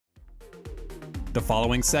The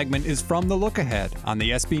following segment is from The Look Ahead on the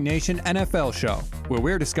SB Nation NFL Show, where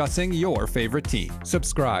we're discussing your favorite team.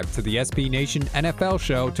 Subscribe to the SB Nation NFL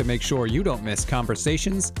Show to make sure you don't miss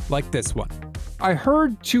conversations like this one. I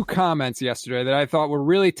heard two comments yesterday that I thought were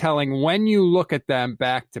really telling when you look at them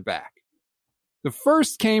back to back. The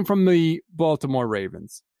first came from the Baltimore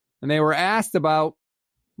Ravens, and they were asked about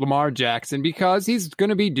Lamar Jackson because he's going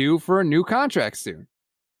to be due for a new contract soon.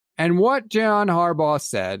 And what John Harbaugh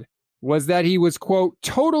said was that he was, quote,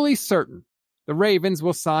 totally certain the Ravens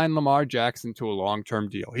will sign Lamar Jackson to a long-term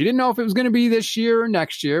deal. He didn't know if it was going to be this year or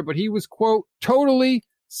next year, but he was, quote, totally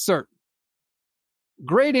certain.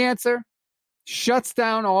 Great answer. Shuts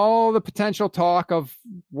down all the potential talk of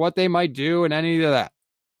what they might do and any of that.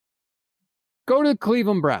 Go to the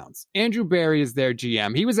Cleveland Browns. Andrew Berry is their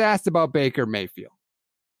GM. He was asked about Baker Mayfield.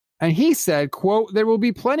 And he said, quote, there will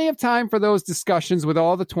be plenty of time for those discussions with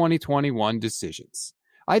all the 2021 decisions.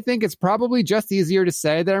 I think it's probably just easier to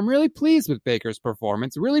say that I'm really pleased with Baker's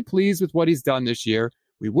performance, really pleased with what he's done this year.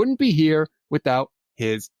 We wouldn't be here without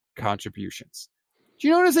his contributions. Do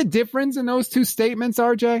you notice a difference in those two statements,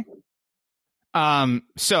 RJ?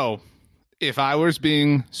 So if I was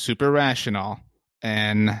being super rational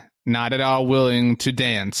and not at all willing to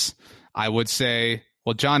dance, I would say,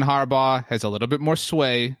 well, John Harbaugh has a little bit more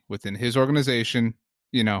sway within his organization,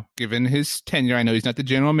 you know, given his tenure. I know he's not the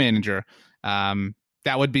general manager.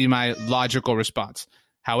 That would be my logical response.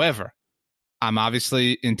 However, I'm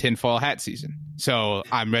obviously in tinfoil hat season, so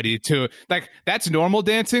I'm ready to, like, that's normal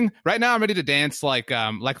dancing. Right now, I'm ready to dance like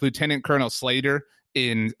Lieutenant Colonel Slater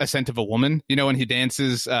in Ascent of a Woman. You know, when he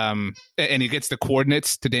dances and he gets the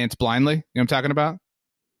coordinates to dance blindly. You know what I'm talking about?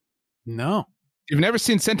 No. You've never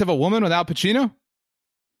seen Scent of a Woman with Al Pacino?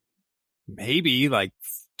 Maybe like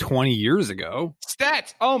 20 years ago.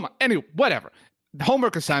 Stats. Oh my. Anyway, whatever.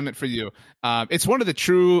 Homework assignment for you. It's one of the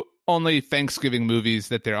true only Thanksgiving movies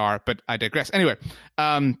that there are, but I digress. Anyway,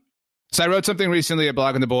 so I wrote something recently at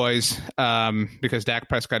Blogging the Boys because Dak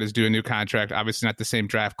Prescott is due a new contract. Obviously not the same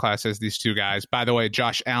draft class as these two guys. By the way,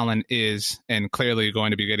 Josh Allen is and clearly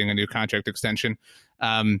going to be getting a new contract extension.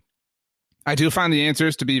 I do find the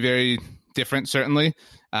answers to be very different, certainly.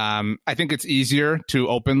 I think it's easier to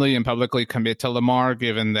openly and publicly commit to Lamar,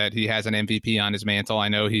 given that he has an MVP on his mantle. I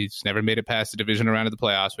know he's never made it past the divisional round of the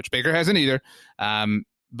playoffs, which Baker hasn't either.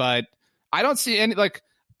 But I don't see any, like,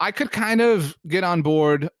 I could kind of get on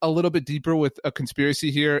board a little bit deeper with a conspiracy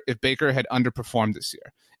here if Baker had underperformed this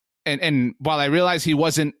year. And while I realize he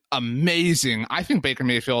wasn't amazing, I think Baker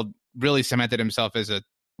Mayfield really cemented himself as a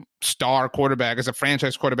star quarterback, as a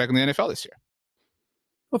franchise quarterback in the NFL this year.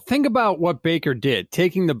 Well, think about what Baker did,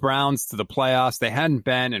 taking the Browns to the playoffs. They hadn't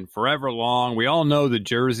been in forever long. We all know the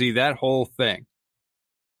jersey, that whole thing.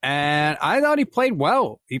 And I thought he played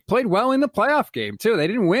well. He played well in the playoff game, too. They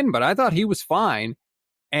didn't win, but I thought he was fine.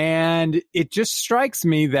 And it just strikes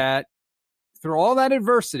me that through all that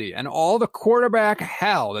adversity and all the quarterback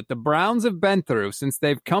hell that the Browns have been through since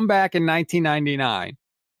they've come back in 1999,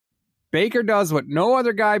 Baker does what no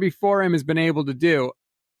other guy before him has been able to do.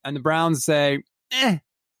 And the Browns say,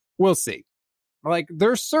 we'll see. Like,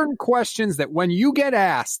 there's certain questions that when you get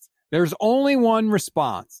asked, there's only one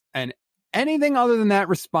response. And anything other than that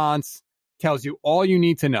response tells you all you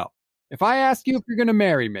need to know. If I ask you if you're going to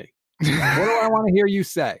marry me, what do I want to hear you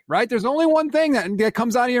say? Right? There's only one thing that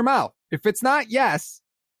comes out of your mouth. If it's not yes,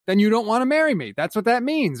 then you don't want to marry me. That's what that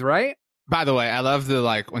means, right? By the way, I love the,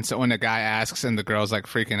 like, when a guy asks and the girl's like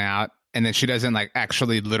freaking out, and then she doesn't, like,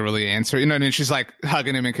 actually literally answer. You know what I mean? She's like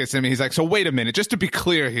hugging him and kissing him. He's like, so wait a minute, just to be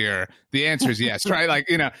clear here, the answer is yes, right? Like,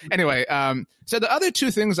 you know, anyway. So the other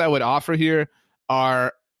two things I would offer here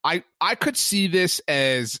are I could see this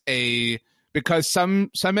as because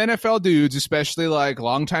some NFL dudes, especially like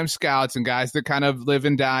longtime scouts and guys that kind of live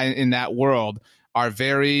and die in that world, are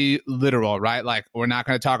very literal, right? Like, we're not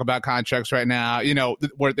going to talk about contracts right now. You know,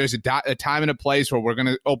 where there's a time and a place where we're going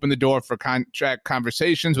to open the door for contract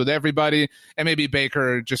conversations with everybody. And maybe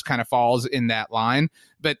Baker just kind of falls in that line.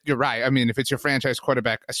 But you're right. I mean, if it's your franchise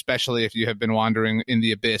quarterback, especially if you have been wandering in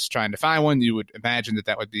the abyss trying to find one, you would imagine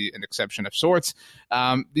that would be an exception of sorts.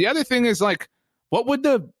 The other thing is, like, what would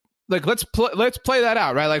let's play that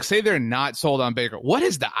out, right? Like, say they're not sold on Baker. What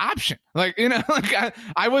is the option? Like, you know, like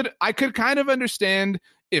I could kind of understand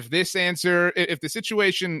if this answer, if the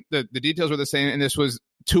situation, the details were the same, and this was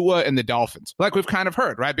Tua and the Dolphins, like we've kind of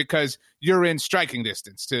heard, right? Because you're in striking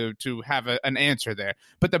distance to have an answer there.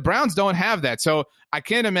 But the Browns don't have that. So I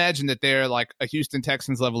can't imagine that they're like a Houston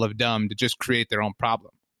Texans level of dumb to just create their own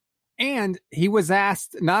problem. And he was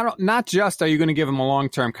asked not just, are you going to give him a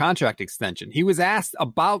long-term contract extension? He was asked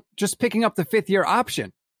about just picking up the fifth-year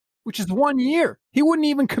option, which is 1 year. He wouldn't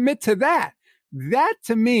even commit to that. That,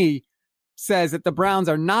 to me, says that the Browns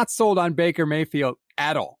are not sold on Baker Mayfield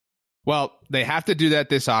at all. Well, they have to do that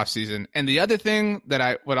this offseason. And the other thing that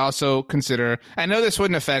I would also consider, I know this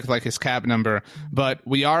wouldn't affect like his cap number, but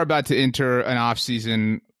we are about to enter an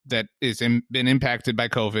offseason that is been impacted by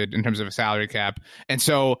COVID in terms of a salary cap. And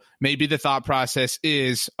so maybe the thought process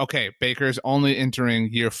is, okay, Baker's only entering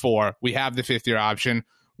year 4. We have the 5th year option.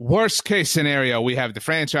 Worst case scenario, we have the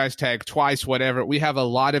franchise tag twice, whatever. We have a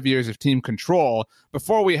lot of years of team control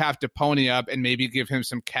before we have to pony up and maybe give him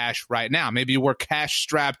some cash right now. Maybe we're cash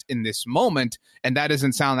strapped in this moment, and that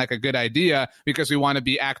doesn't sound like a good idea because we want to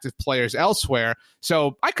be active players elsewhere.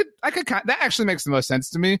 So I could that actually makes the most sense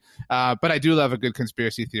to me. But I do love a good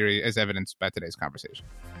conspiracy theory as evidenced by today's conversation.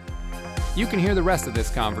 You can hear the rest of this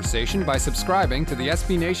conversation by subscribing to the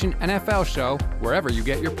SB Nation NFL show wherever you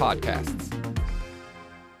get your podcasts.